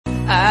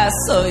I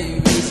saw you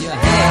raise your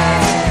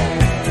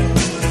hand,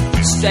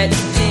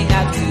 stretching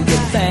out to the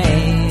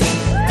bank.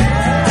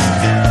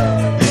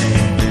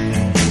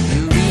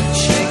 You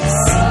reach,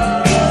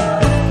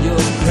 exceeding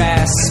your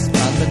grasp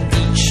on the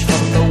beach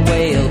from the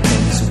whale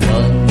comes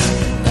one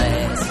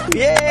last.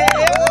 Yeah.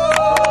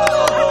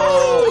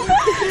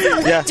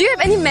 Do you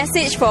have any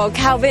message for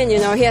Kelvin? You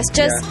know, he has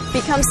just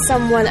become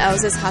someone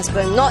else's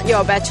husband, not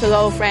your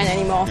bachelor friend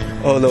anymore.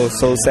 Oh no,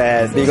 so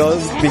sad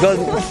because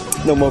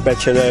no more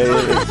bachelor.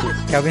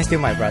 Kelvin's still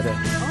my brother,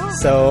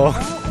 so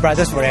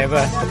brothers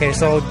forever. Okay,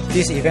 so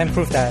this event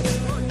proved that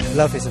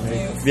love is a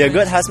miracle. Be a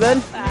good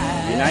husband.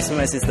 Be nice to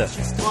my sister.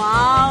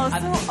 Wow.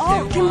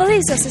 So, Kimberly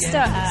is your sister.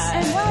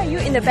 And why are you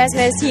in the best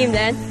man's team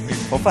then?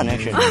 For fun,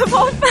 actually.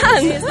 For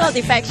fun. It's not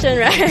defection,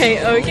 right?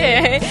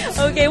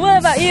 Okay. What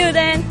about you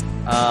then?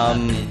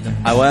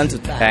 I want to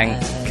thank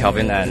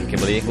Kelvin and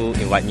Kimberly who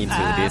invite me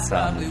to this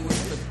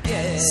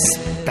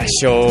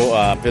special,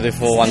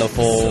 beautiful,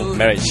 wonderful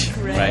marriage,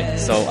 right?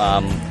 So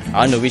I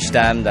want to wish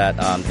them that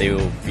they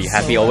will be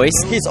happy always.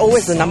 He's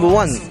always the number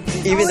one,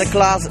 even the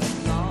class,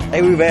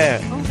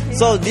 everywhere.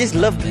 So this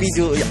love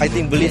video, I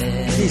think, believe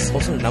he's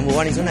also the number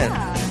one, isn't it?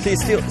 He's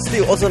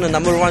still also the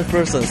number one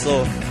person.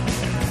 So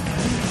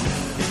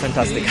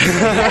fantastic.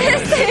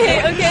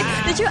 Okay.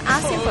 Did you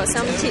ask him for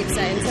some tips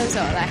in terms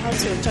of like how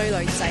to 追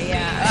女仔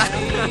啊?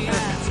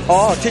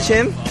 Oh, teach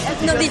him?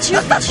 No, did he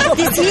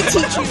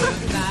teach you?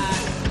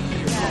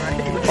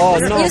 Oh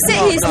no. You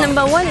said he's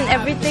number one in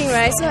everything,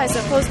 right? So I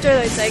suppose 追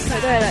女仔佢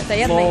都係第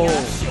一名啊。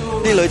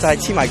啲女仔係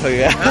黐埋佢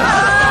嘅。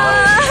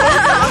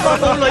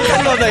冇女跟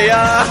我哋啊！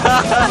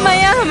係咪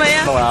啊？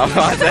冇啦，或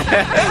者而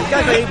家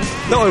佢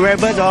都係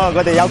rapper 咗，我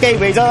哋有機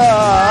會啫。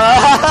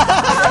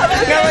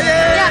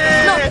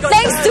No,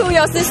 thanks to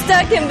your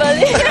sister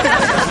Kimberly.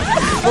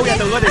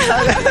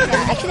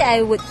 Actually,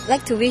 I would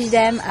like to wish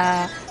them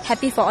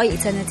happy for all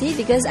eternity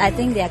because I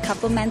think they are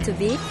couple meant to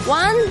be.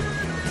 1,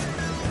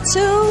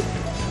 2,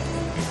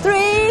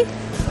 3,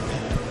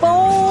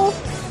 4.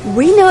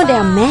 We know they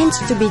are meant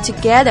to be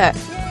together.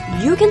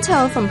 You can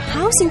tell from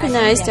how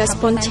synchronized their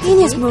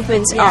spontaneous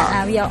movements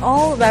are. We are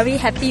all very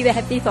happy. We're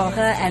happy for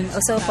her and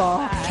also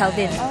for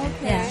Kelvin.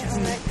 Yeah.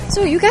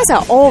 So you guys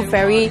are all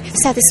very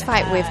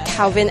satisfied with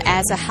Kelvin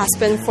as a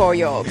husband for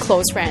your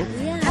close friend.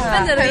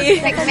 Definitely.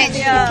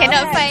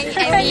 Cannot find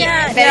any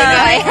better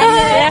guy.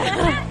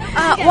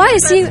 Why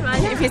is he?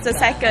 If he's the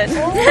second.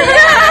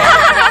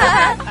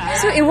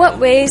 So in what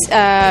ways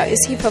is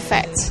he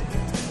perfect?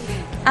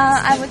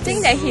 I would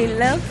think that he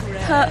loves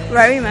her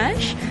very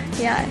much.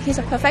 Yeah, he's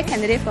a perfect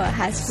candidate for a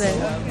husband.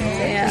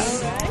 Yeah.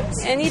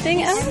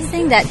 Anything else?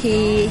 Everything that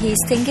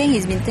he's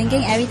been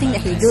thinking, everything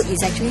that he do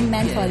is actually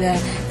meant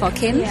for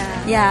Kim.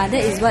 Yeah,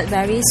 that is what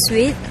very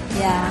sweet.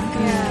 Yeah.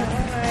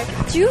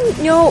 Do you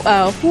know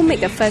who made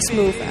the first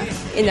move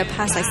in the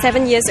past, like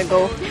 7 years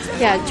ago?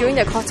 Yeah, during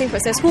the courting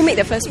process, who made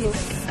the first move?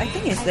 I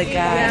think it's the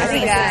guy.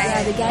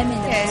 The guy made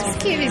the first move.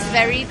 Kim is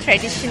very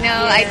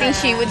traditional. I think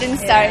she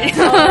wouldn't start.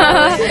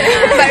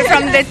 But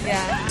from the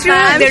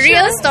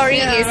real story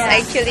is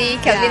actually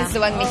Kelvin's the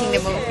one making the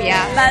move.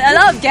 Yeah. But a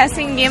lot of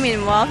guessing game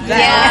involved. So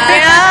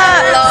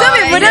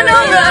we wouldn't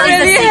know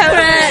really.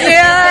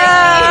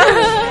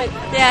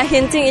 Yeah,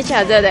 hinting each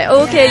other that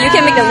okay, you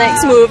can make the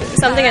next move,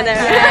 something like that.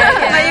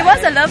 Right? But it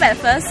was a love at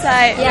first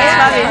sight.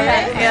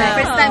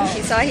 First time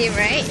she saw him,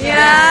 right?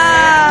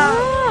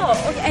 Oh,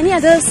 okay. Any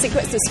other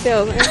secrets to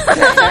spill? I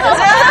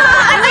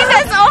think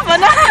that's all for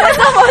now.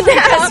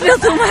 I spill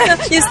too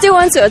much. You still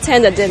want to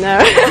attend the dinner?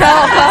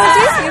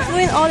 You flew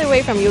in all the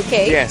way from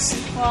UK. Yes.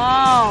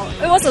 Wow,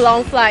 it was a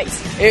long flight.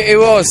 It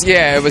was,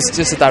 yeah. It was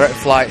just a direct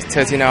flight,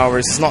 13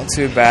 hours. It's not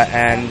too bad,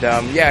 and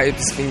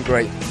it's been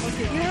great.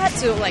 You had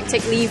to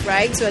take leave,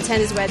 right, to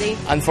attend his wedding?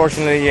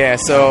 Unfortunately, yeah.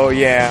 So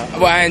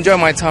well, I enjoyed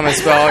my time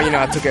as well.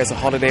 I took it as a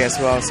holiday as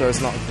well, so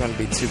it's not going to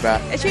be too bad.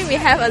 Actually, we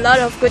have a lot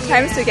of good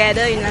times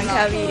together in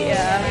Langkawi.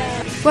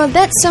 Well,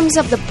 that sums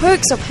up the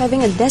perks of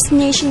having a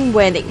destination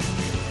wedding.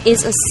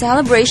 It's a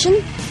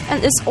celebration,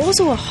 and it's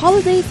also a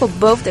holiday for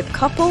both the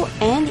couple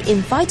and the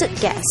invited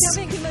guests.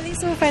 Kimberly,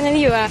 so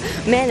finally you are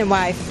man and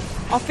wife,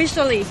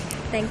 officially.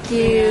 Thank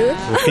you.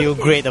 We feel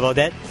great about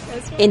that.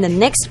 In the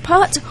next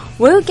part,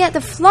 we'll get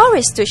the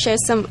florist to share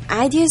some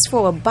ideas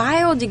for a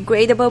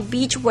biodegradable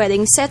beach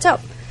wedding setup.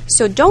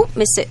 So don't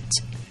miss it.